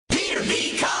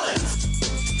B. Collins.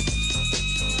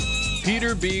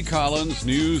 Peter B. Collins,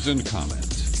 news and comment.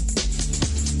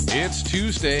 It's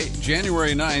Tuesday,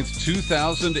 January 9th,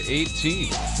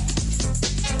 2018.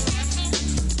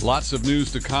 Lots of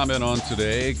news to comment on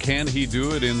today. Can he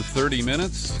do it in 30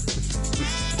 minutes?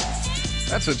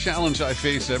 That's a challenge I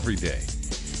face every day.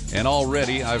 And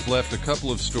already I've left a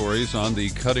couple of stories on the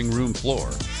cutting room floor,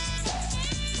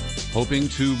 hoping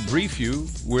to brief you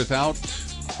without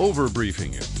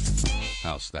over-briefing you.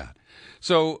 How's that?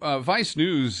 So Vice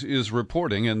News is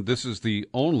reporting, and this is the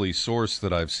only source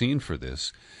that I've seen for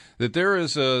this, that there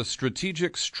is a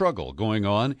strategic struggle going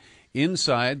on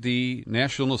inside the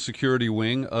national security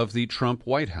wing of the Trump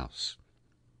White House.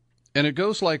 And it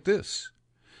goes like this.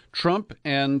 Trump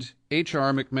and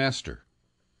H.R. McMaster,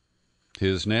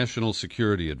 his national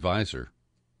security advisor,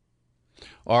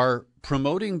 are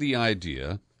promoting the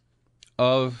idea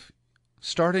of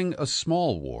starting a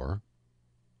small war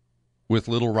with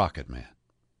Little Rocket Man.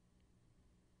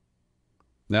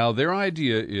 Now, their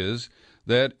idea is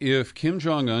that if Kim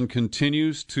Jong-un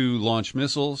continues to launch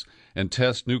missiles and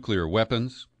test nuclear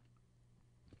weapons,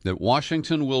 that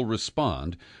Washington will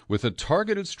respond with a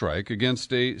targeted strike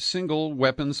against a single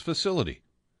weapons facility.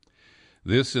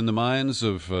 This, in the minds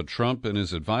of Trump and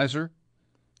his advisor,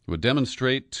 would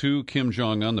demonstrate to Kim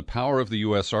Jong-un the power of the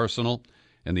U.S. arsenal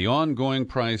and the ongoing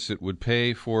price it would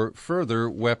pay for further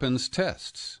weapons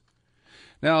tests.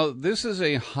 Now, this is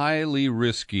a highly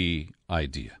risky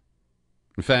idea.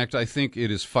 In fact, I think it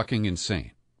is fucking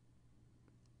insane.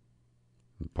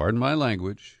 Pardon my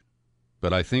language,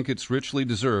 but I think it's richly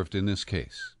deserved in this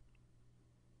case.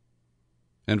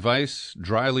 And Vice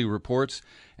dryly reports,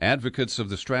 advocates of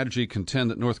the strategy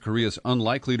contend that North Korea is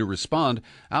unlikely to respond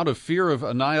out of fear of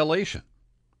annihilation.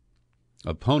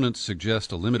 Opponents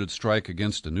suggest a limited strike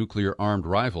against a nuclear-armed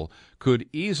rival could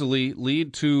easily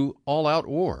lead to all-out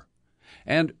war.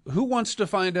 And who wants to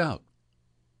find out?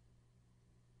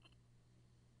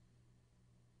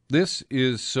 This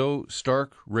is so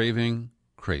stark, raving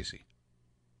crazy.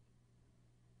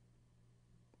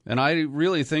 And I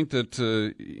really think that,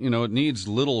 it needs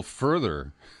little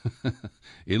further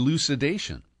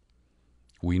elucidation.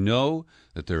 We know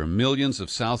that there are millions of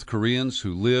South Koreans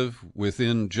who live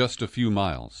within just a few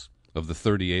miles of the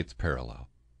 38th parallel.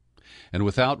 And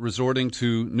without resorting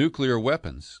to nuclear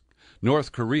weapons,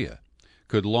 North Korea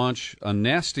could launch a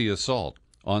nasty assault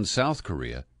on South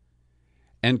Korea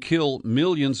and kill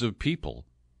millions of people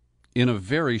in a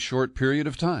very short period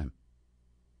of time.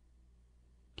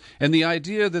 And the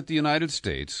idea that the United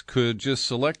States could just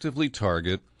selectively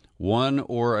target one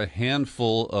or a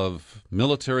handful of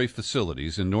military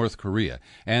facilities in North Korea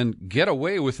and get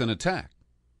away with an attack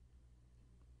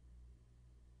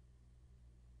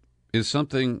is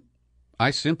something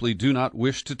I simply do not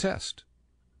wish to test.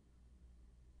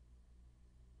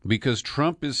 Because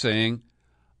Trump is saying,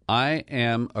 I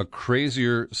am a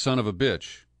crazier son of a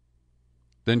bitch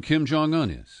than Kim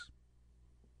Jong-un is.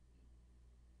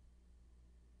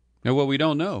 Now, what we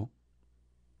don't know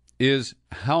is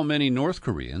how many North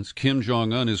Koreans Kim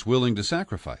Jong-un is willing to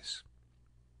sacrifice.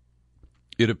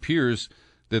 It appears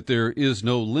that there is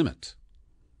no limit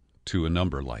to a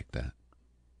number like that.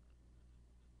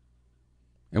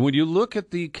 And when you look at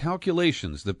the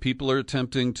calculations that people are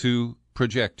attempting to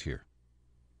project here,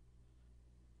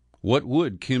 what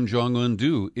would Kim Jong-un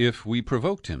do if we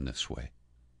provoked him this way?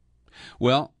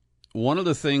 Well, one of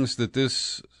the things that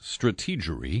this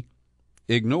strategery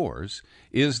ignores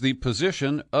is the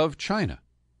position of China.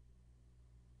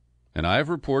 And I've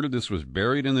reported this was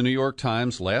buried in the New York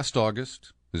Times last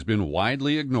August, has been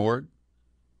widely ignored.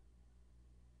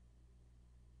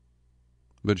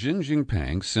 But Xi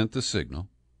Jinping sent the signal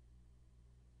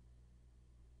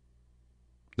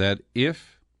that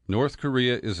if North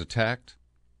Korea is attacked,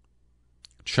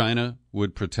 China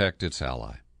would protect its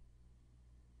ally.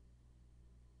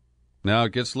 Now,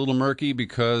 it gets a little murky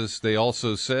because they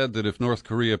also said that if North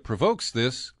Korea provokes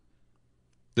this,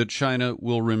 that China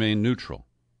will remain neutral.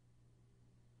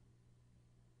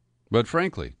 But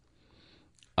frankly,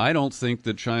 I don't think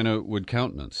that China would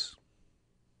countenance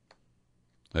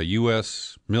a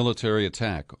U.S. military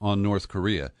attack on North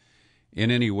Korea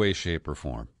in any way, shape, or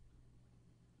form.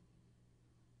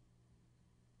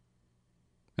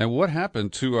 And what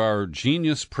happened to our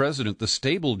genius president, the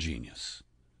stable genius,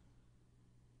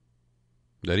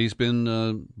 that he's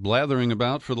been blathering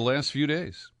about for the last few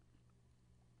days?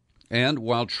 And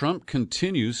while Trump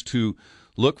continues to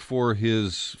look for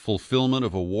his fulfillment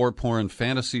of a war-porn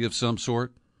fantasy of some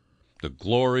sort, the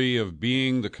glory of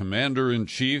being the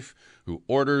commander-in-chief who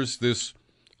orders this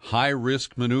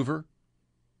high-risk maneuver,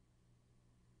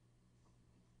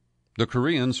 the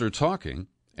Koreans are talking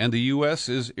and the U.S.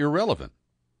 is irrelevant.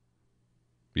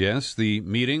 Yes, the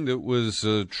meeting that was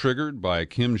triggered by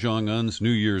Kim Jong-un's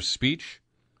New Year's speech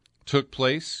took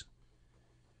place,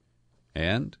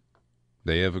 and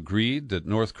they have agreed that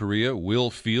North Korea will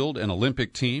field an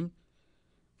Olympic team,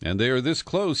 and they are this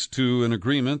close to an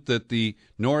agreement that the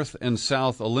North and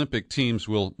South Olympic teams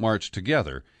will march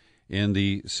together in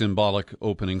the symbolic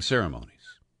opening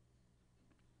ceremonies.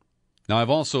 Now, I've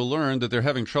also learned that they're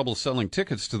having trouble selling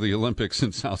tickets to the Olympics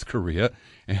in South Korea,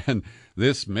 and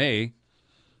this may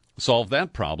solve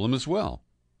that problem as well.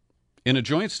 In a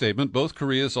joint statement, both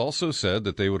Koreas also said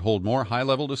that they would hold more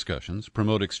high-level discussions,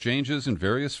 promote exchanges in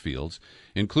various fields,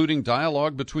 including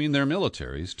dialogue between their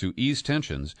militaries to ease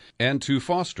tensions and to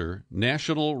foster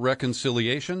national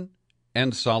reconciliation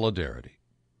and solidarity.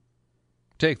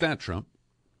 Take that, Trump.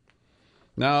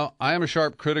 Now, I am a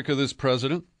sharp critic of this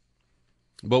president,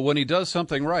 but when he does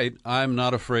something right, I'm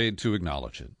not afraid to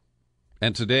acknowledge it.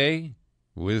 And today,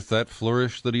 with that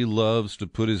flourish that he loves to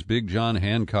put his big John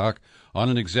Hancock on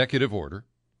an executive order,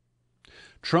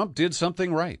 Trump did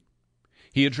something right.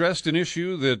 He addressed an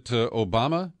issue that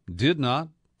Obama did not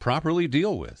properly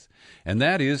deal with, and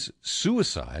that is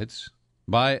suicides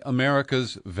by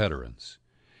America's veterans.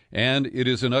 And it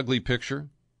is an ugly picture.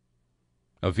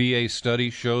 A VA study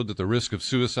showed that the risk of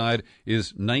suicide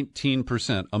is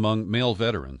 19% among male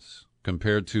veterans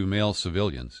compared to male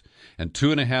civilians, and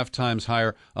 2.5 times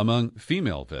higher among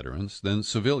female veterans than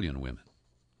civilian women.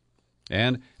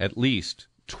 And at least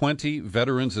 20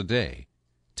 veterans a day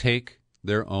take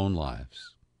their own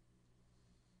lives.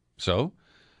 So,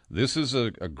 this is a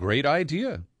great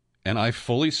idea, and I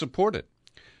fully support it.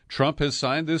 Trump has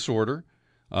signed this order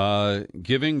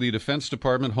giving the Defense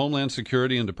Department, Homeland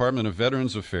Security, and Department of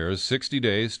Veterans Affairs 60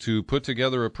 days to put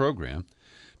together a program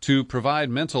to provide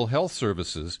mental health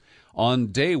services on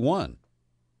day one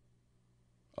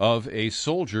of a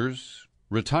soldier's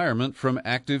retirement from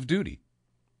active duty.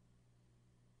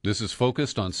 This is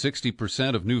focused on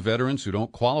 60% of new veterans who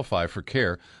don't qualify for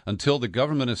care until the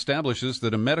government establishes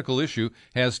that a medical issue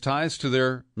has ties to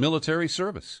their military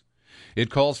service. It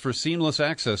calls for seamless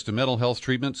access to mental health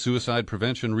treatment, suicide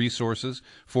prevention resources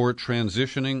for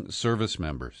transitioning service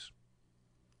members.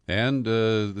 And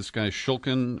this guy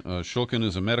Shulkin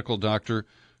is a medical doctor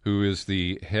who is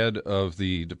the head of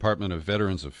the Department of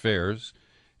Veterans Affairs,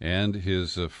 and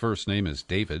his first name is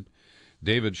David.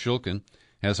 David Shulkin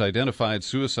has identified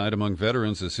suicide among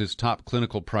veterans as his top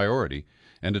clinical priority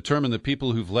and determined that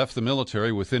people who've left the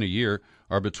military within a year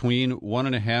are between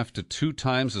 1.5 to 2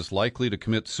 times as likely to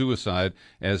commit suicide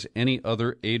as any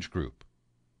other age group.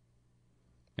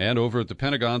 And over at the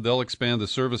Pentagon, they'll expand the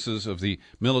services of the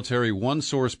Military One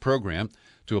Source program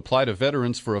to apply to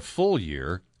veterans for a full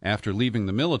year after leaving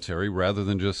the military rather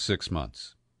than just 6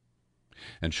 months.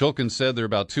 And Shulkin said there are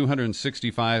about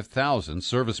 265,000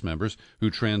 service members who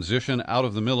transition out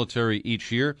of the military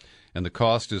each year, and the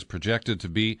cost is projected to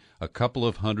be a couple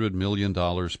of $100 million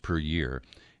per year,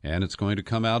 and it's going to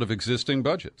come out of existing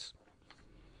budgets.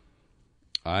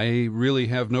 I really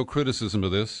have no criticism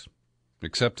of this,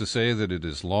 except to say that it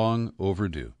is long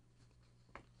overdue.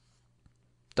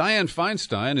 Dianne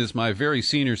Feinstein is my very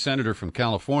senior senator from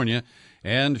California,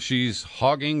 and she's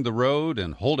hogging the road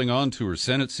and holding on to her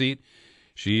Senate seat.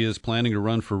 She is planning to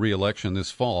run for re-election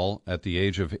this fall at the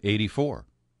age of 84.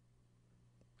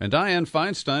 And Dianne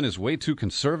Feinstein is way too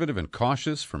conservative and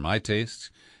cautious for my tastes,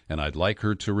 and I'd like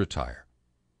her to retire.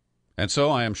 And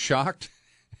so I am shocked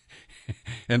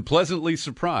and pleasantly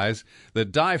surprised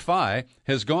that Di-Fi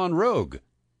has gone rogue.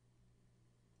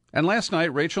 And last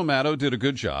night, Rachel Maddow did a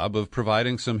good job of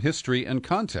providing some history and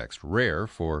context, rare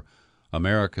for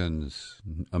America's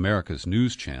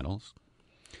news channels.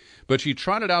 But she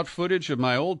trotted out footage of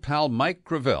my old pal Mike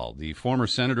Gravel, the former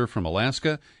senator from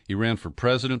Alaska. He ran for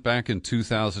president back in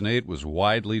 2008, was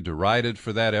widely derided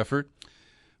for that effort.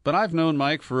 But I've known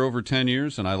Mike for over 10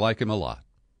 years, and I like him a lot.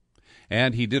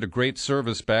 And he did a great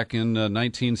service back in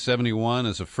 1971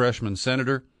 as a freshman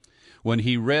senator when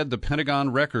he read the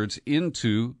Pentagon records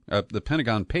into the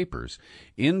Pentagon papers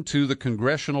into the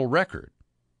congressional record.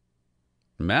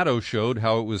 Maddow showed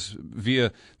how it was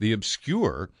via the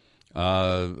obscure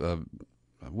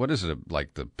what is it,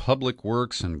 like the Public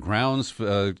Works and Grounds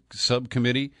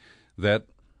subcommittee that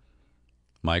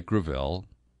Mike Gravel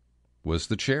was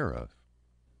the chair of.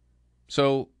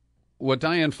 So what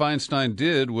Dianne Feinstein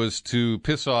did was to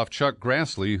piss off Chuck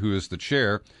Grassley, who is the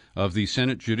chair of the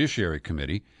Senate Judiciary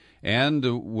Committee,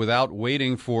 and without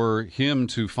waiting for him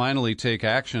to finally take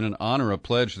action and honor a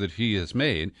pledge that he has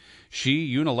made,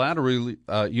 she unilaterally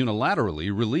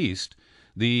released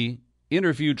the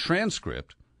interview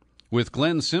transcript with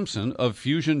Glenn Simpson of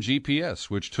Fusion GPS,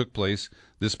 which took place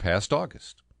this past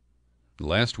August.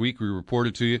 Last week, we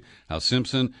reported to you how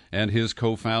Simpson and his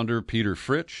co-founder, Peter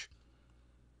Fritsch,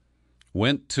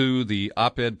 went to the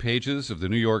op-ed pages of the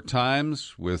New York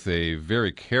Times with a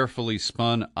very carefully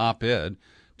spun op-ed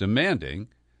demanding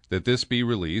that this be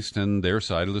released and their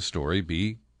side of the story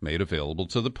be made available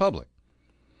to the public.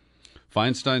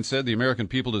 Feinstein said the American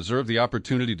people deserve the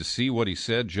opportunity to see what he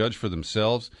said, judge for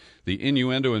themselves. The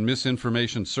innuendo and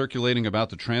misinformation circulating about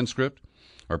the transcript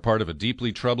are part of a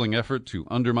deeply troubling effort to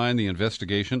undermine the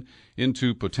investigation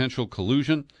into potential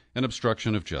collusion and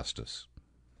obstruction of justice.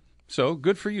 So,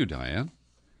 good for you, Diane.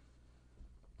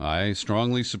 I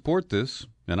strongly support this,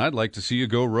 and I'd like to see you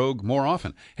go rogue more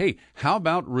often. Hey, how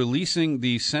about releasing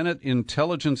the Senate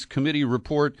Intelligence Committee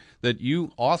report that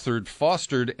you authored,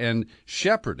 fostered, and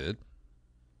shepherded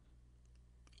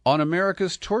on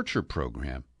America's torture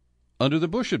program under the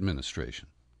Bush administration?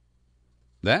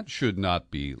 That should not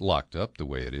be locked up the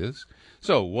way it is.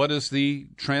 So what does the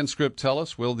transcript tell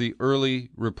us? Well, the early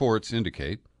reports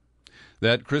indicate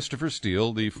that Christopher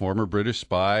Steele, the former British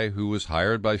spy who was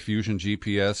hired by Fusion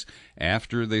GPS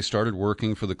after they started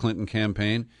working for the Clinton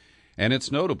campaign, and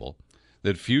it's notable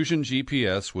that Fusion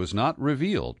GPS was not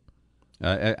revealed,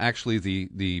 actually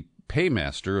the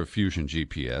paymaster of Fusion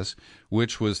GPS,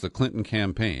 which was the Clinton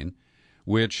campaign,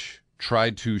 which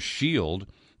tried to shield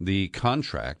the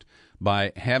contract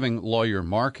by having lawyer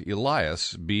Mark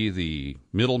Elias be the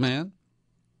middleman.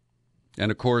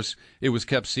 And, of course, it was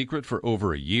kept secret for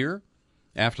over a year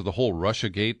after the whole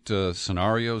Russiagate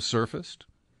scenario surfaced.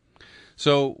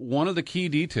 So one of the key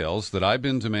details that I've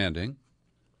been demanding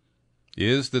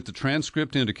is that the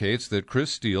transcript indicates that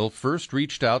Chris Steele first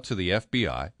reached out to the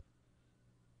FBI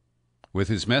with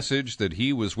his message that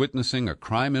he was witnessing a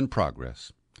crime in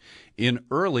progress in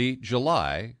early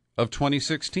July of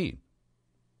 2016.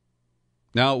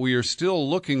 Now, we are still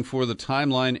looking for the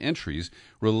timeline entries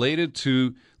related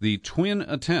to the twin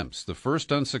attempts, the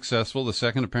first unsuccessful, the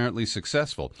second apparently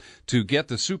successful, to get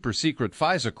the super-secret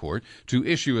FISA court to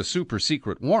issue a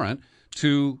super-secret warrant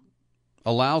to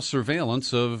allow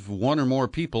surveillance of one or more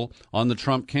people on the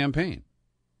Trump campaign,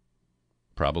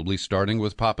 probably starting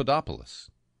with Papadopoulos.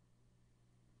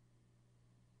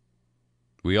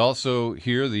 We also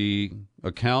hear the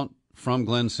account from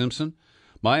Glenn Simpson.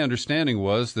 My understanding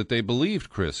was that they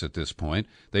believed Chris at this point.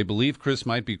 They believed Chris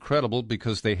might be credible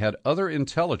because they had other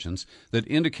intelligence that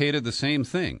indicated the same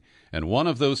thing. And one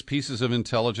of those pieces of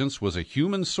intelligence was a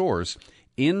human source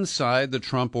inside the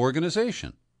Trump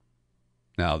organization.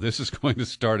 Now, this is going to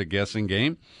start a guessing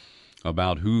game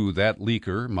about who that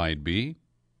leaker might be.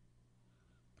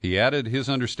 He added his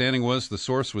understanding was the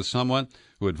source was someone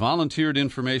who had volunteered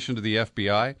information to the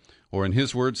FBI, or in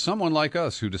his words, someone like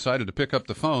us who decided to pick up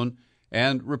the phone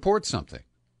and report something.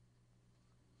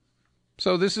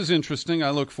 So this is interesting.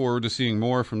 I look forward to seeing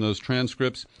more from those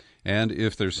transcripts, and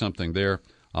if there's something there,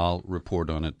 I'll report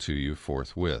on it to you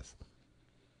forthwith.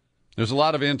 There's a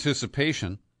lot of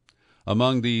anticipation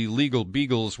among the legal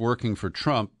beagles working for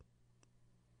Trump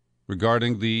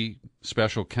regarding the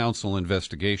special counsel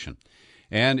investigation.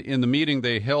 And in the meeting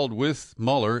they held with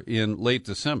Mueller in late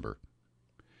December,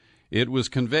 it was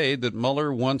conveyed that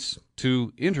Mueller wants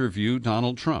to interview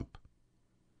Donald Trump.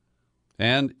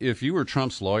 And if you were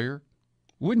Trump's lawyer,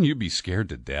 wouldn't you be scared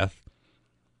to death?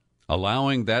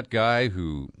 Allowing that guy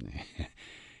who,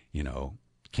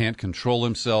 can't control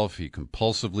himself, he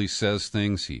compulsively says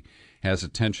things, he has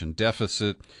attention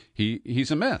deficit,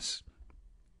 he's a mess.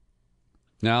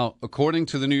 Now, according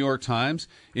to the New York Times,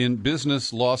 in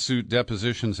business lawsuit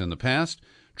depositions in the past,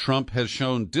 Trump has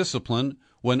shown discipline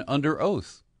when under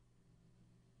oath.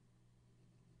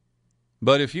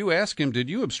 But if you ask him,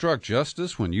 did you obstruct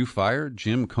justice when you fired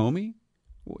Jim Comey?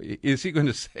 Is he going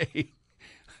to say,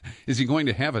 is he going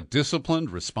to have a disciplined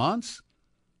response?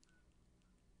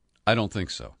 I don't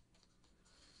think so.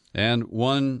 And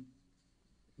one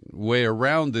way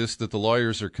around this that the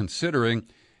lawyers are considering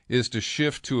is to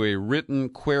shift to a written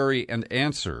query and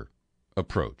answer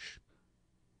approach.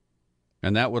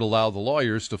 And that would allow the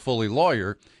lawyers to fully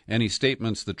lawyer any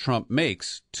statements that Trump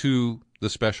makes to the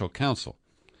special counsel.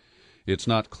 It's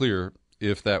not clear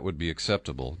if that would be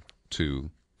acceptable to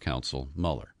Counsel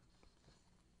Mueller.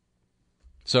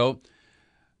 So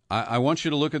I want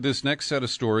you to look at this next set of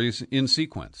stories in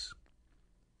sequence,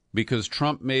 because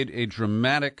Trump made a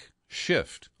dramatic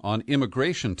shift on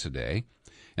immigration today.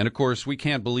 And, of course, we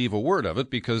can't believe a word of it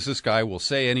because this guy will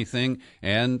say anything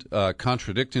and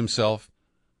contradict himself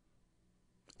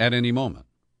at any moment.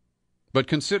 But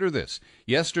consider this.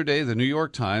 Yesterday, the New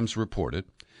York Times reported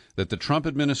that the Trump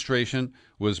administration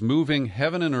was moving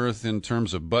heaven and earth in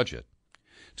terms of budget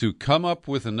to come up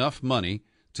with enough money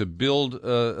to build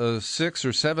a 600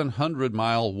 or 700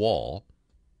 mile wall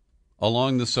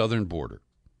along the southern border.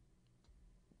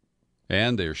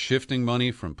 And they're shifting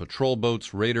money from patrol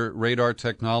boats, radar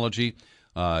technology,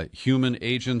 human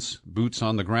agents, boots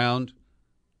on the ground,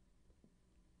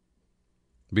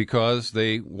 because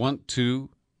they want to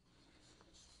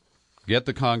get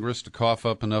the Congress to cough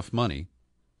up enough money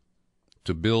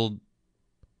to build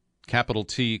capital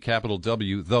T, capital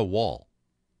W, the wall.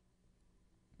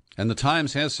 And the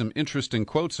Times has some interesting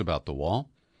quotes about the wall.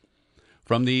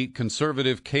 From the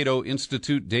conservative Cato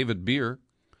Institute, David Beer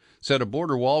said a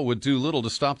border wall would do little to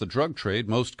stop the drug trade.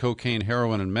 Most cocaine,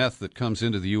 heroin, and meth that comes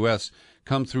into the U.S.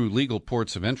 come through legal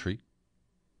ports of entry.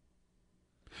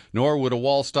 Nor would a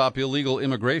wall stop illegal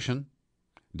immigration.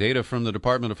 Data from the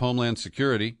Department of Homeland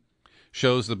Security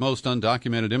shows that most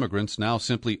undocumented immigrants now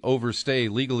simply overstay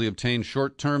legally obtained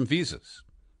short-term visas.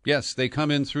 Yes, they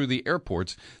come in through the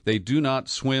airports. They do not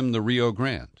swim the Rio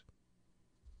Grande.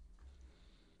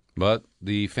 But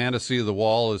the fantasy of the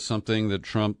wall is something that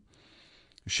Trump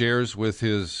shares with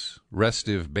his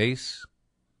restive base.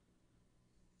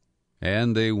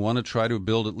 And they want to try to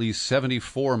build at least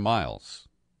 74 miles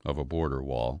of a border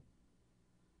wall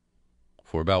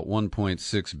for about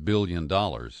 $1.6 billion,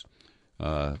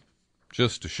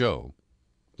 just to show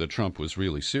that Trump was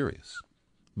really serious.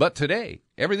 But today,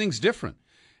 everything's different,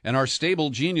 and our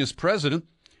stable genius president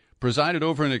presided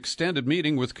over an extended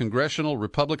meeting with congressional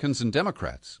Republicans and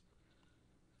Democrats.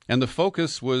 And the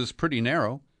focus was pretty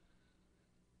narrow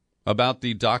about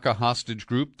the DACA hostage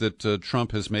group that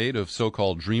Trump has made of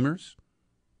so-called dreamers,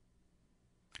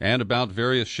 and about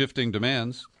various shifting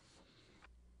demands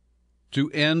to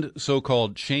end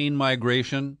so-called chain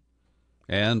migration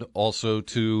and also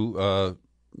to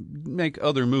make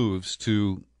other moves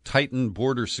to tighten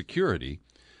border security.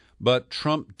 But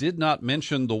Trump did not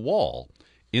mention the wall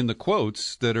in the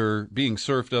quotes that are being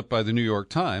served up by the New York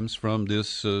Times from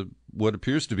this, what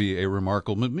appears to be a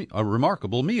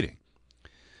remarkable meeting.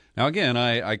 Now, again,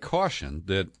 I caution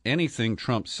that anything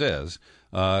Trump says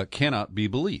cannot be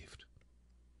believed.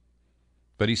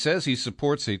 But he says he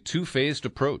supports a two-phased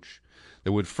approach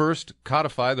that would first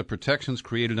codify the protections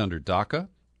created under DACA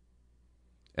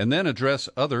and then address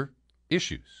other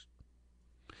issues.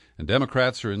 And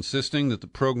Democrats are insisting that the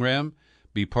program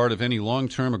be part of any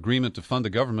long-term agreement to fund the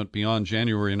government beyond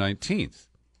January 19th.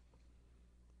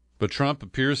 But Trump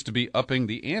appears to be upping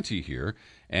the ante here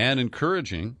and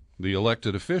encouraging the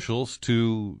elected officials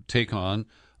to take on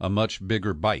a much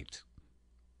bigger bite.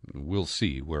 We'll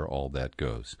see where all that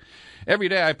goes. Every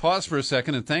day I pause for a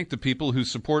second and thank the people who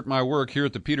support my work here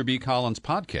at the Peter B. Collins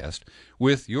Podcast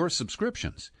with your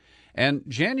subscriptions. And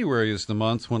January is the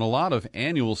month when a lot of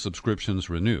annual subscriptions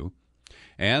renew.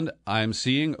 And I'm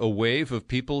seeing a wave of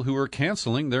people who are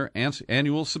canceling their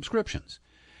annual subscriptions.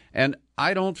 And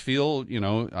I don't feel,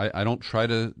 I don't try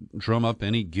to drum up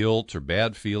any guilt or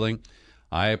bad feeling.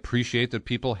 I appreciate that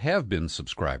people have been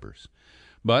subscribers.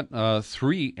 But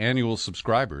 3 annual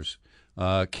subscribers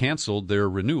canceled their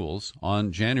renewals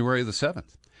on January the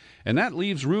 7th. And that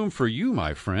leaves room for you,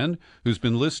 my friend, who's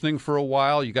been listening for a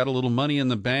while. You got a little money in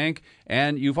the bank,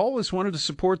 and you've always wanted to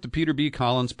support the Peter B.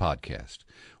 Collins Podcast.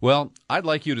 Well, I'd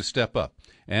like you to step up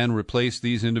and replace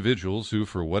these individuals who,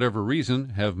 for whatever reason,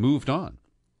 have moved on.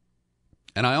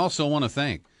 And I also want to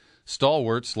thank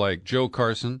stalwarts like Joe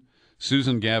Carson,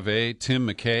 Susan Gavet, Tim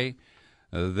McKay.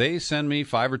 They send me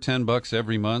 $5 or $10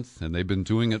 every month, and they've been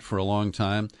doing it for a long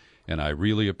time, and I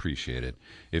really appreciate it.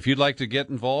 If you'd like to get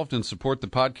involved and support the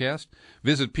podcast,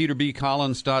 visit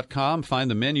peterbcollins.com, find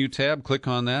the menu tab, click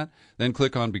on that, then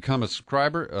click on Become a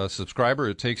Subscriber.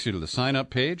 It takes you to the sign-up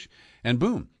page, and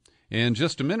boom, in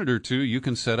just a minute or two, you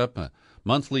can set up a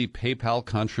monthly PayPal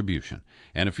contribution.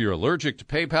 And if you're allergic to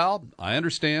PayPal, I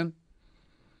understand.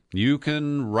 You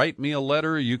can write me a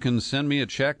letter. You can send me a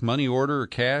check, money order, or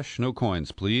cash. No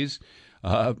coins, please.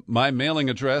 My mailing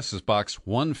address is Box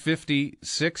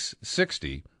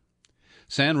 15660,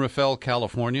 San Rafael,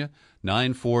 California,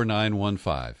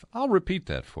 94915. I'll repeat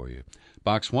that for you.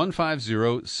 Box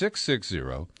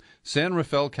 150660, San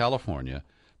Rafael, California,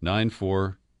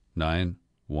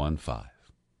 94915.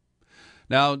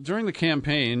 Now, during the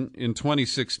campaign in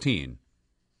 2016,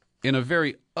 in a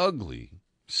very ugly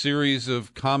series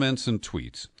of comments and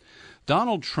tweets,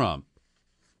 Donald Trump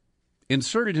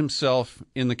inserted himself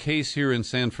in the case here in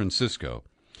San Francisco,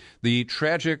 the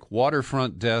tragic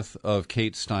waterfront death of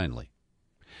Kate Steinle,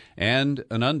 and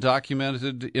an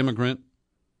undocumented immigrant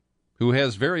who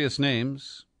has various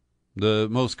names. The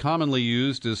most commonly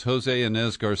used is Jose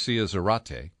Inez Garcia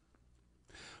Zarate.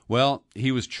 Well,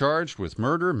 he was charged with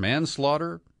murder,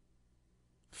 manslaughter,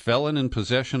 felon in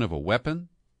possession of a weapon,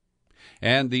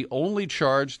 And the only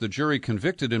charge the jury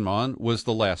convicted him on was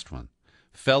the last one,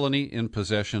 felony in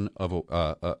possession of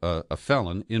a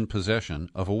felon in possession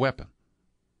of a weapon.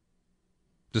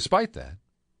 Despite that,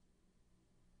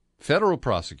 federal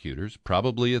prosecutors,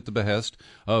 probably at the behest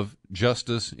of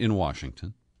justice in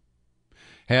Washington,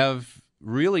 have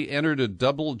really entered a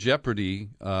double jeopardy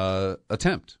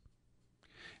attempt.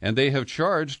 And they have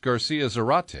charged Garcia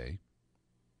Zarate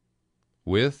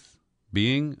with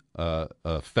being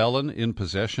a felon in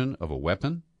possession of a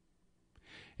weapon.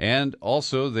 And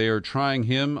also they are trying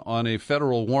him on a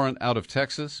federal warrant out of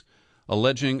Texas,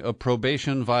 alleging a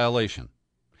probation violation.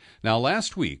 Now,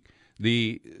 last week,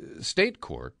 the state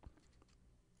court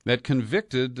that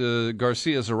convicted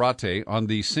Garcia Zarate on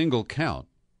the single count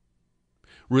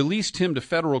released him to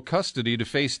federal custody to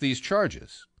face these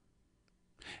charges.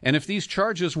 And if these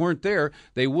charges weren't there,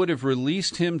 they would have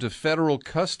released him to federal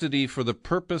custody for the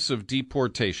purpose of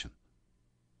deportation.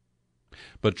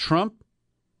 But Trump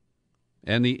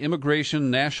and the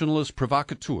immigration nationalist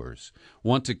provocateurs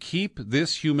want to keep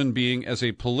this human being as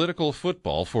a political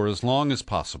football for as long as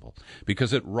possible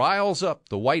because it riles up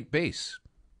the white base.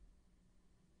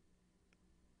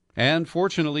 And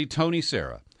fortunately, Tony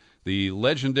Serra, the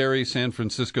legendary San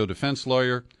Francisco defense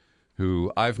lawyer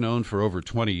who I've known for over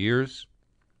 20 years,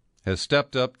 has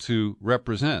stepped up to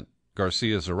represent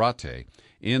Garcia Zarate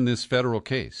in this federal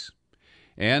case.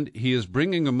 And he is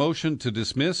bringing a motion to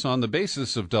dismiss on the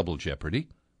basis of double jeopardy.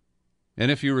 And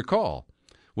if you recall,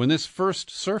 when this first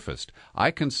surfaced,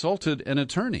 I consulted an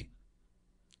attorney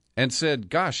and said,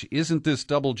 gosh, isn't this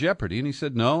double jeopardy? And he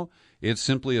said, no, it's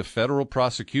simply a federal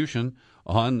prosecution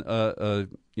on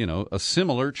a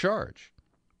similar charge.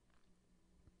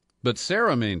 But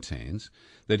Serra maintains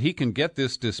that he can get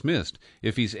this dismissed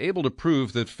if he's able to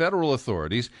prove that federal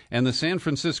authorities and the San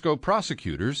Francisco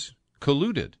prosecutors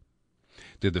colluded.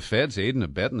 Did the feds aid and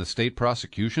abet in the state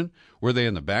prosecution? Were they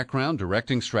in the background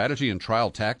directing strategy and trial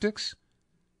tactics?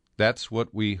 That's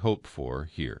what we hope for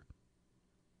here.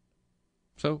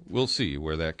 So we'll see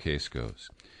where that case goes.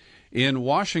 In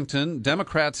Washington,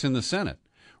 Democrats in the Senate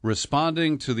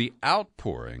responding to the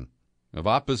outpouring of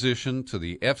opposition to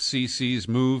the FCC's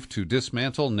move to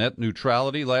dismantle net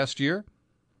neutrality last year,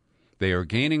 they are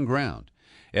gaining ground.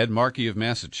 Ed Markey of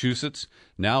Massachusetts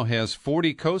now has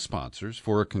 40 co-sponsors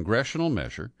for a congressional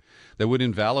measure that would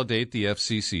invalidate the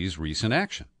FCC's recent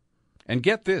action. And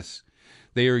get this,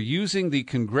 they are using the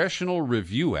Congressional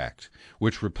Review Act,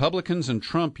 which Republicans and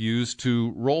Trump used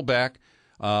to roll back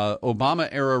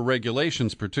Obama-era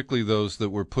regulations, particularly those that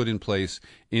were put in place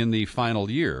in the final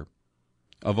year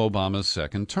of Obama's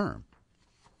second term.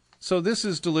 So this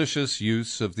is delicious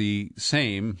use of the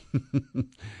same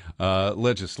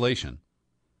legislation.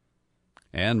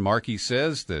 And Markey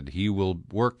says that he will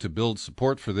work to build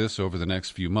support for this over the next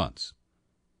few months.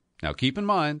 Now, keep in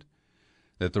mind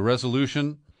that the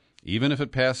resolution, even if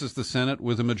it passes the Senate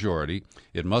with a majority,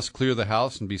 it must clear the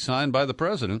House and be signed by the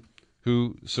president,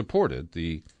 who supported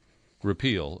the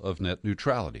repeal of net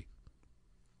neutrality.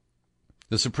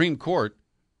 The Supreme Court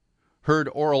heard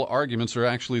oral arguments, or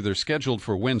actually they're scheduled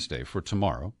for Wednesday, for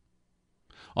tomorrow,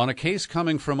 on a case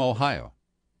coming from Ohio.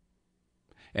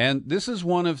 And this is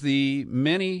one of the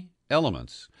many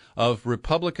elements of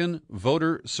Republican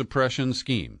voter suppression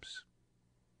schemes.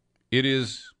 It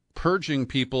is purging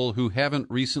people who haven't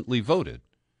recently voted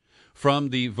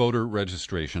from the voter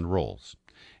registration rolls.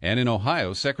 And in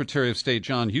Ohio, Secretary of State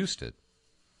John Husted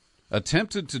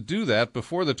attempted to do that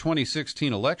before the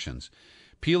 2016 elections,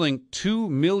 peeling 2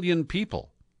 million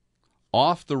people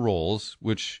off the rolls,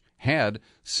 which had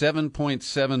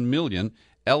 7.7 million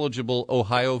eligible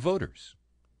Ohio voters.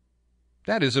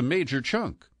 That is a major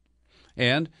chunk.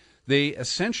 And they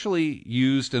essentially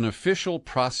used an official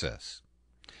process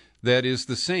that is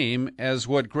the same as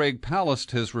what Greg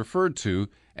Palast has referred to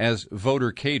as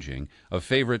voter caging, a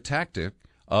favorite tactic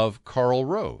of Karl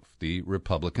Rove, the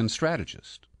Republican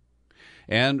strategist.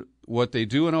 And what they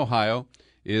do in Ohio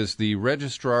is the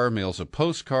registrar mails a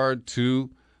postcard to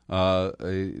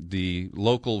the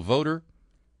local voter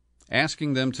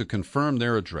asking them to confirm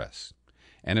their address.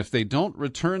 And if they don't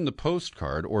return the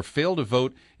postcard or fail to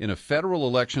vote in a federal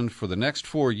election for the next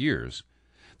 4 years,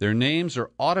 their names are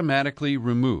automatically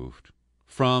removed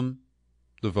from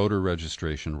the voter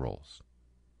registration rolls.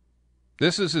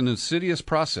 This is an insidious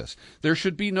process. There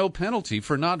should be no penalty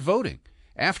for not voting.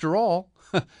 After all,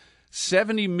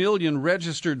 70 million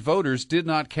registered voters did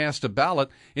not cast a ballot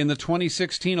in the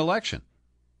 2016 election.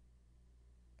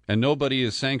 And nobody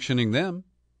is sanctioning them.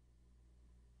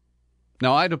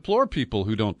 Now, I deplore people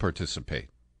who don't participate.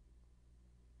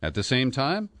 At the same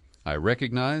time, I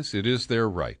recognize it is their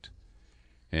right.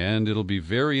 And it'll be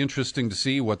very interesting to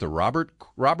see what the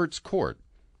Roberts Court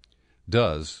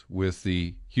does with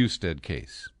the Husted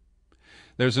case.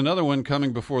 There's another one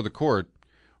coming before the court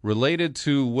related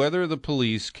to whether the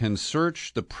police can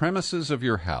search the premises of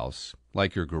your house,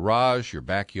 like your garage, your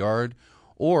backyard,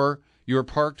 or your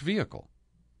parked vehicle.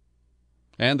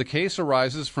 And the case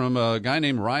arises from a guy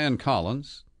named Ryan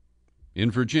Collins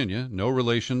in Virginia, no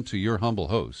relation to your humble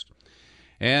host.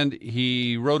 And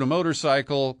he rode a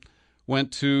motorcycle,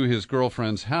 went to his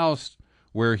girlfriend's house,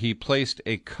 where he placed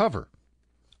a cover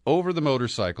over the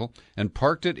motorcycle and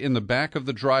parked it in the back of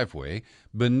the driveway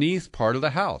beneath part of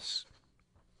the house.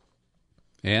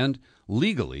 And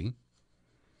legally,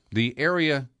 the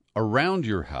area around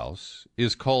your house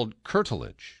is called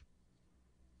curtilage,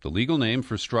 the legal name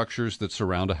for structures that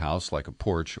surround a house like a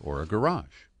porch or a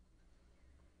garage.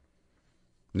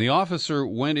 And the officer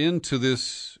went into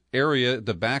this area at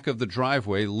the back of the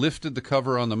driveway, lifted the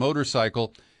cover on the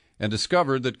motorcycle, and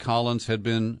discovered that Collins had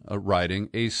been riding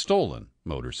a stolen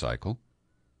motorcycle.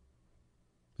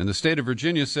 And the state of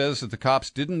Virginia says that the cops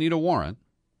didn't need a warrant.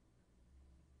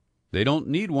 They don't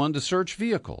need one to search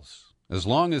vehicles, as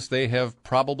long as they have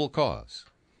probable cause.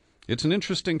 It's an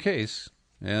interesting case,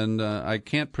 and I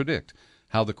can't predict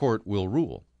how the court will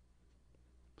rule.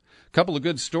 A couple of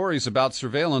good stories about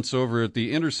surveillance over at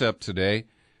The Intercept today.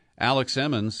 Alex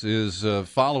Emmons is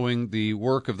following the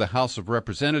work of the House of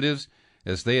Representatives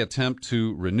as they attempt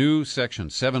to renew Section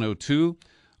 702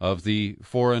 of the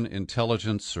Foreign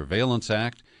Intelligence Surveillance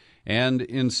Act. And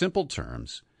in simple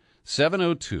terms,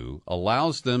 702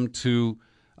 allows them to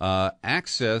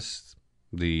access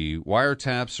the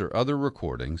wiretaps or other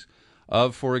recordings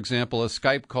of, for example, a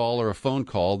Skype call or a phone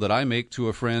call that I make to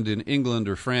a friend in England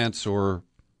or France or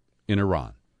in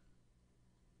Iran.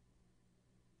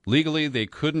 Legally, they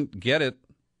couldn't get it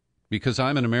because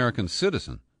I'm an American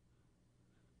citizen.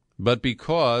 But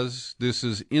because this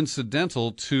is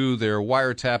incidental to their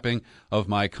wiretapping of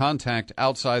my contact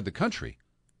outside the country,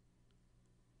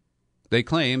 they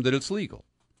claim that it's legal.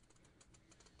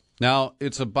 Now,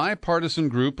 it's a bipartisan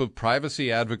group of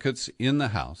privacy advocates in the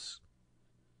House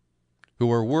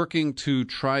who are working to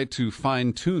try to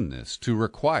fine-tune this to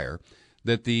require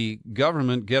that the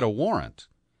government get a warrant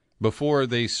before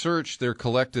they search their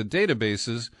collected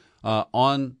databases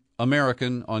on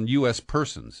U.S.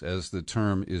 persons, as the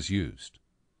term is used.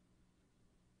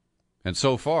 And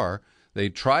so far, they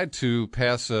tried to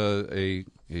pass a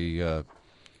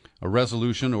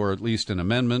resolution, or at least an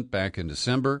amendment, back in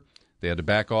December. They had to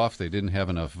back off. They didn't have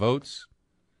enough votes.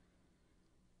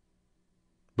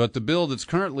 But the bill that's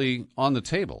currently on the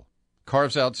table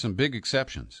carves out some big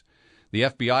exceptions. The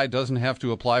FBI doesn't have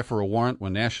to apply for a warrant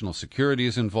when national security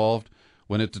is involved,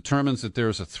 when it determines that there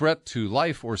is a threat to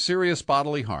life or serious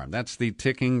bodily harm. That's the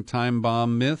ticking time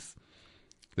bomb myth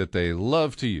that they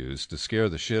love to use to scare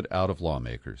the shit out of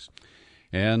lawmakers.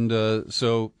 And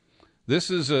so this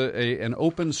is an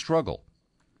open struggle,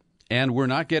 and we're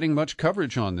not getting much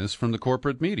coverage on this from the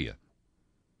corporate media.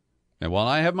 And while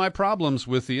I have my problems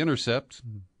with The Intercept,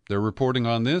 their reporting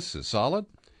on this is solid,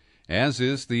 as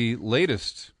is the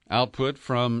latest output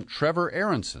from Trevor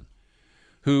Aronson,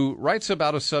 who writes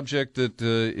about a subject that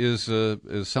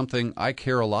is something I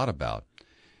care a lot about.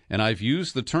 And I've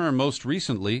used the term most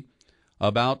recently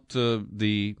about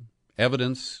the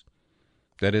evidence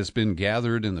that has been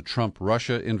gathered in the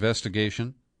Trump-Russia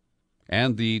investigation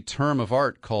and the term of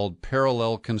art called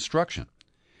parallel construction.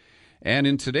 And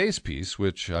in today's piece,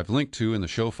 which I've linked to in the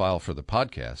show file for the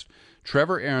podcast,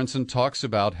 Trevor Aronson talks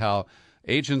about how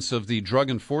agents of the Drug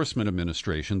Enforcement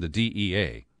Administration, the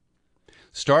DEA,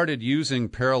 started using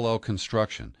parallel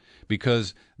construction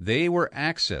because they were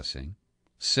accessing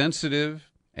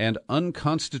sensitive and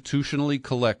unconstitutionally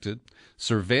collected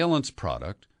surveillance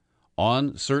product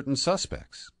on certain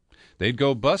suspects. They'd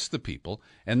go bust the people,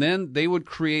 and then they would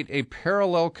create a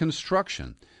parallel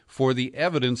construction for the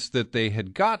evidence that they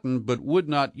had gotten but would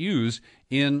not use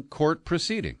in court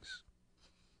proceedings.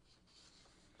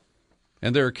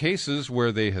 And there are cases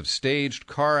where they have staged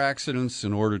car accidents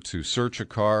in order to search a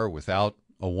car without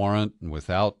a warrant and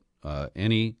without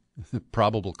any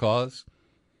probable cause.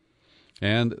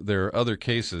 And there are other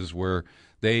cases where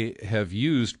they have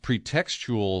used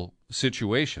pretextual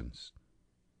situations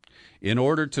in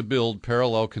order to build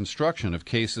parallel construction of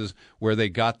cases where they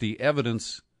got the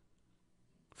evidence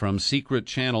from secret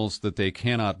channels that they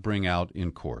cannot bring out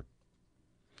in court.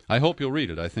 I hope you'll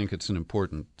read it. I think it's an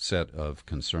important set of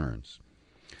concerns.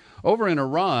 Over in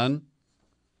Iran,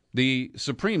 the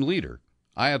supreme leader,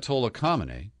 Ayatollah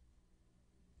Khamenei,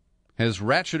 has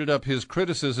ratcheted up his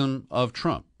criticism of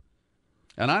Trump.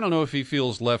 And I don't know if he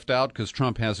feels left out because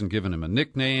Trump hasn't given him a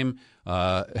nickname,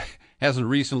 hasn't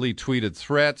recently tweeted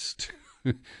threats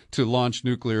to launch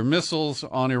nuclear missiles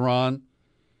on Iran.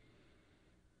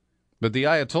 But the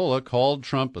Ayatollah called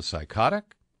Trump a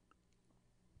psychotic,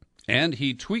 and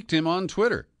he tweaked him on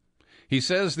Twitter. He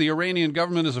says the Iranian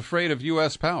government is afraid of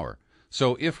U.S. power.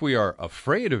 So if we are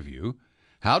afraid of you,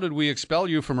 how did we expel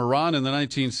you from Iran in the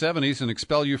 1970s and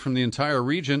expel you from the entire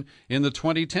region in the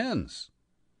 2010s?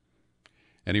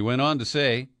 And he went on to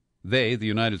say, they, the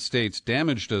United States,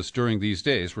 damaged us during these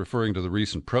days, referring to the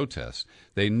recent protests.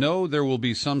 They know there will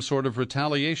be some sort of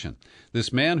retaliation.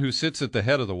 This man who sits at the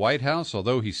head of the White House,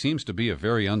 although he seems to be a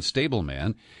very unstable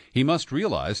man, he must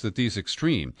realize that these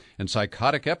extreme and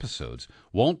psychotic episodes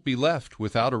won't be left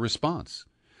without a response.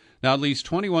 Now, at least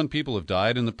 21 people have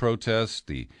died in the protests.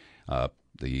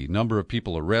 The number of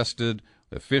people arrested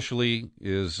officially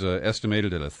is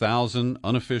estimated at 1,000,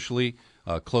 unofficially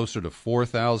closer to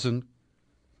 4,000.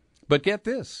 But get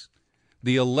this,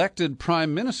 the elected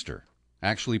prime minister,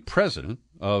 actually president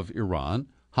of Iran,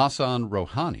 Hassan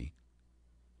Rouhani,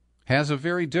 has a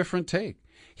very different take.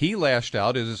 He lashed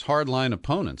out at his hardline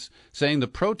opponents, saying the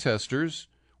protesters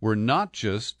were not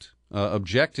just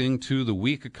objecting to the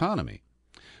weak economy,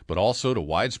 but also to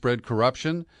widespread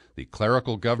corruption, the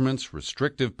clerical government's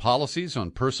restrictive policies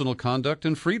on personal conduct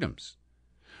and freedoms.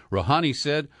 Rouhani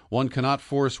said one cannot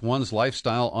force one's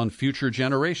lifestyle on future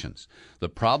generations. The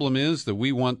problem is that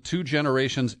we want 2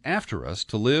 generations after us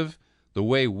to live the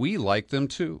way we like them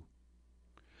to.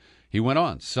 He went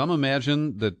on, some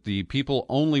imagine that the people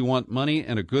only want money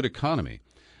and a good economy,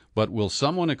 but will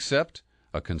someone accept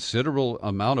a considerable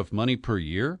amount of money per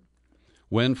year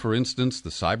when, for instance, the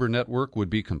cyber network would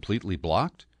be completely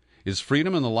blocked? Is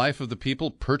freedom in the life of the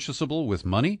people purchasable with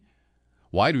money?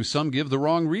 Why do some give the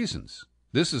wrong reasons?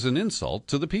 This is an insult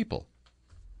to the people.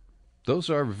 Those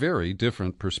are very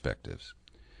different perspectives.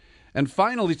 And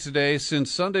finally today, since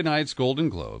Sunday night's Golden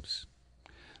Globes,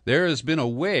 there has been a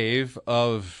wave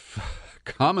of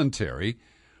commentary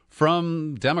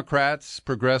from Democrats,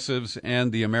 progressives,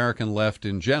 and the American left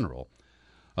in general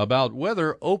about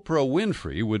whether Oprah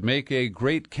Winfrey would make a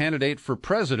great candidate for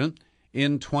president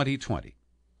in 2020.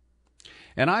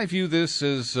 And I view this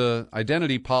as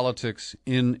identity politics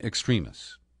in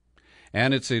extremis.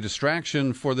 And it's a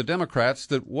distraction for the Democrats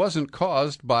that wasn't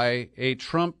caused by a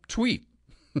Trump tweet.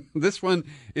 This one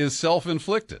is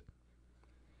self-inflicted.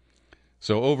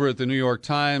 So over at the New York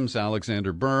Times,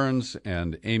 Alexander Burns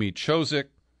and Amy Chozick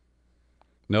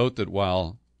note that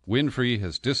while Winfrey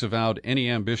has disavowed any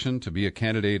ambition to be a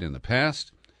candidate in the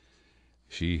past,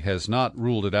 she has not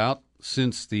ruled it out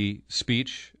since the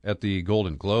speech at the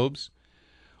Golden Globes.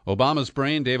 Obama's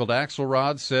brain, David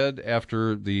Axelrod, said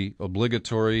after the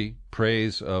obligatory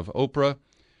praise of Oprah,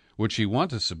 would she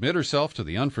want to submit herself to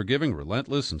the unforgiving,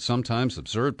 relentless, and sometimes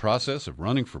absurd process of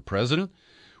running for president?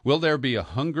 Will there be a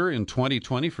hunger in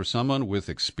 2020 for someone with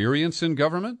experience in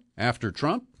government after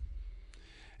Trump?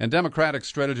 And Democratic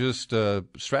strategist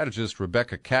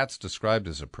Rebecca Katz, described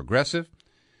as a progressive,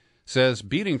 says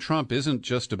beating Trump isn't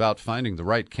just about finding the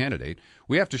right candidate.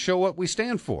 We have to show what we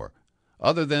stand for,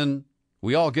 other than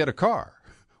we all get a car.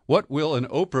 What will an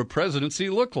Oprah presidency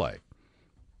look like?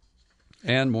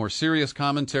 And more serious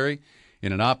commentary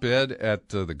in an op-ed at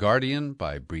The Guardian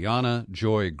by Brianna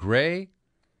Joy Gray.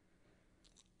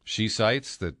 She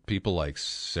cites that people like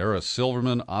Sarah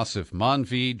Silverman, Asif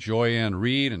Manvi, Joyanne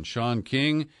Reid, and Sean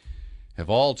King have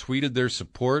all tweeted their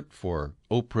support for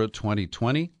Oprah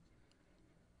 2020.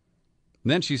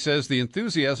 And then she says the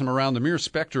enthusiasm around the mere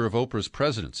specter of Oprah's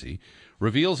presidency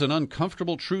reveals an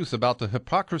uncomfortable truth about the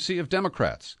hypocrisy of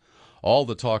Democrats. All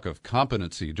the talk of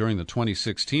competency during the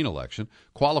 2016 election,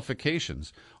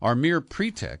 qualifications, are mere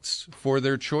pretexts for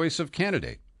their choice of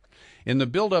candidate. In the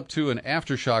build-up to and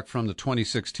aftershock from the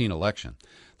 2016 election,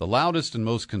 the loudest and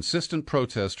most consistent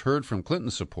protest heard from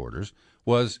Clinton supporters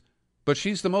was, "But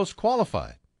she's the most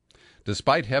qualified."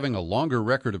 Despite having a longer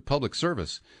record of public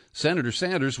service, Senator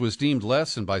Sanders was deemed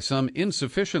less and by some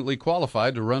insufficiently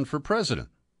qualified to run for president.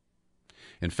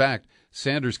 In fact,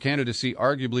 Sanders' candidacy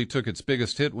arguably took its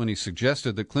biggest hit when he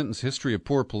suggested that Clinton's history of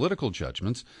poor political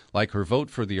judgments, like her vote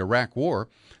for the Iraq War,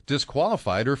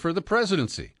 disqualified her for the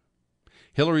presidency.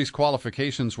 Hillary's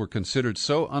qualifications were considered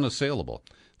so unassailable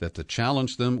that to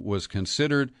challenge them was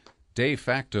considered de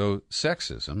facto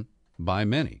sexism by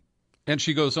many. And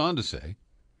she goes on to say,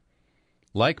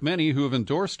 like many who have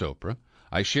endorsed Oprah,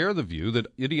 I share the view that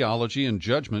ideology and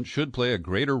judgment should play a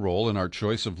greater role in our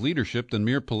choice of leadership than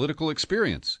mere political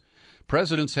experience.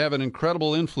 Presidents have an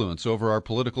incredible influence over our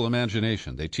political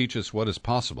imagination. They teach us what is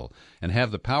possible and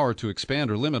have the power to expand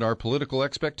or limit our political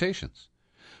expectations.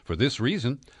 For this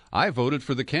reason, I voted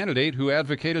for the candidate who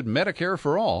advocated Medicare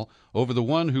for all over the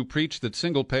one who preached that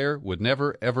single-payer would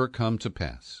never, ever come to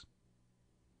pass.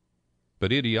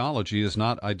 But ideology is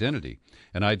not identity.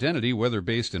 An identity, whether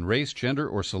based in race, gender,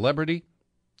 or celebrity,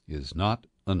 is not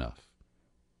enough.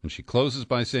 And she closes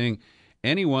by saying,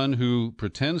 anyone who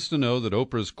pretends to know that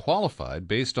Oprah is qualified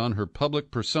based on her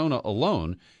public persona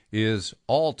alone is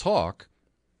all talk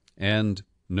and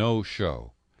no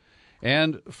show.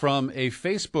 And from a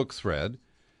Facebook thread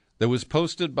that was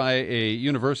posted by a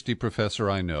university professor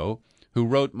I know, who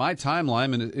wrote, my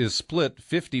timeline is split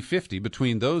 50-50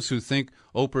 between those who think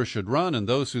Oprah should run and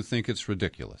those who think it's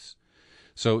ridiculous.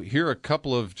 So here are a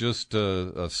couple of just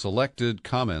selected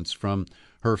comments from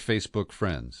her Facebook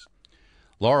friends.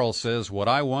 Laurel says, what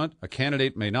I want, a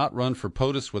candidate may not run for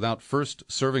POTUS without first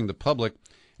serving the public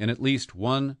in at least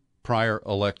one prior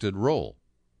elected role.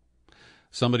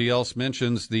 Somebody else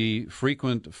mentions the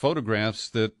frequent photographs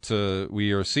that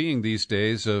we are seeing these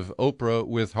days of Oprah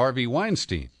with Harvey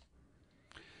Weinstein.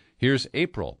 Here's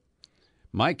April.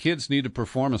 My kids need to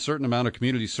perform a certain amount of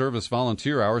community service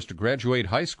volunteer hours to graduate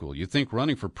high school. You'd think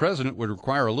running for president would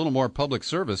require a little more public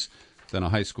service than a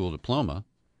high school diploma.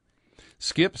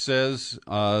 Skip says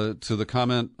to the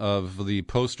comment of the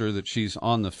poster that she's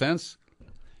on the fence,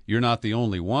 you're not the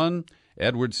only one.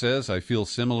 Edward says, I feel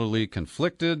similarly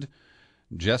conflicted.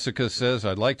 Jessica says,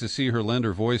 I'd like to see her lend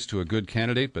her voice to a good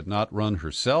candidate but not run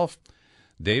herself.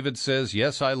 David says,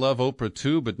 yes, I love Oprah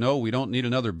too, but no, we don't need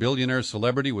another billionaire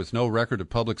celebrity with no record of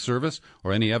public service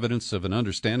or any evidence of an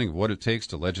understanding of what it takes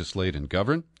to legislate and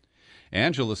govern.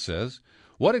 Angela says,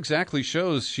 what exactly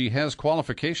shows she has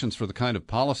qualifications for the kind of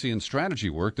policy and strategy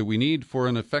work that we need for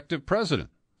an effective president?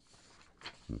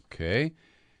 Okay.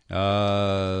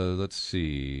 Let's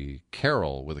see.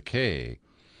 Carol with a K.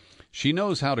 She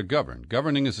knows how to govern.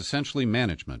 Governing is essentially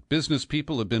management. Business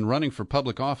people have been running for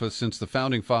public office since the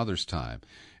Founding Fathers' time.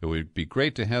 It would be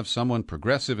great to have someone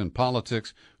progressive in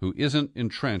politics who isn't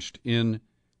entrenched in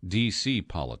D.C.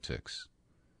 politics.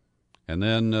 And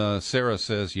then Sarah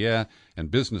says, yeah,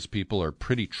 and business people are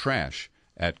pretty trash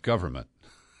at government.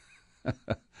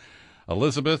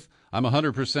 Elizabeth, I'm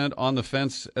 100% on the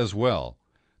fence as well.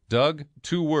 Doug,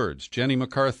 2 words, Jenny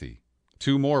McCarthy.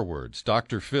 2 more words,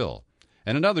 Dr. Phil.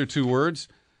 And another 2 words,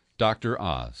 Dr.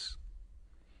 Oz.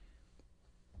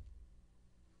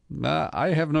 I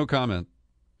have no comment,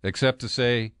 except to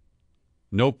say,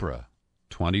 Nopra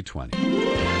 2020.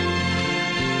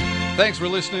 Thanks for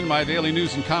listening to my daily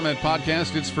news and comment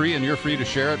podcast. It's free, and you're free to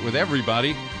share it with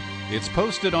everybody. It's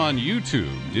posted on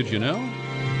YouTube. Did you know?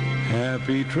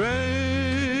 Happy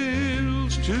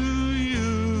trails to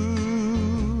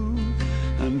you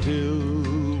until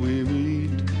we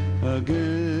meet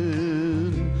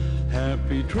again.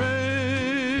 Happy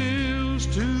trails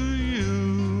to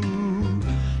you.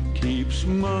 Keep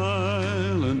smiling.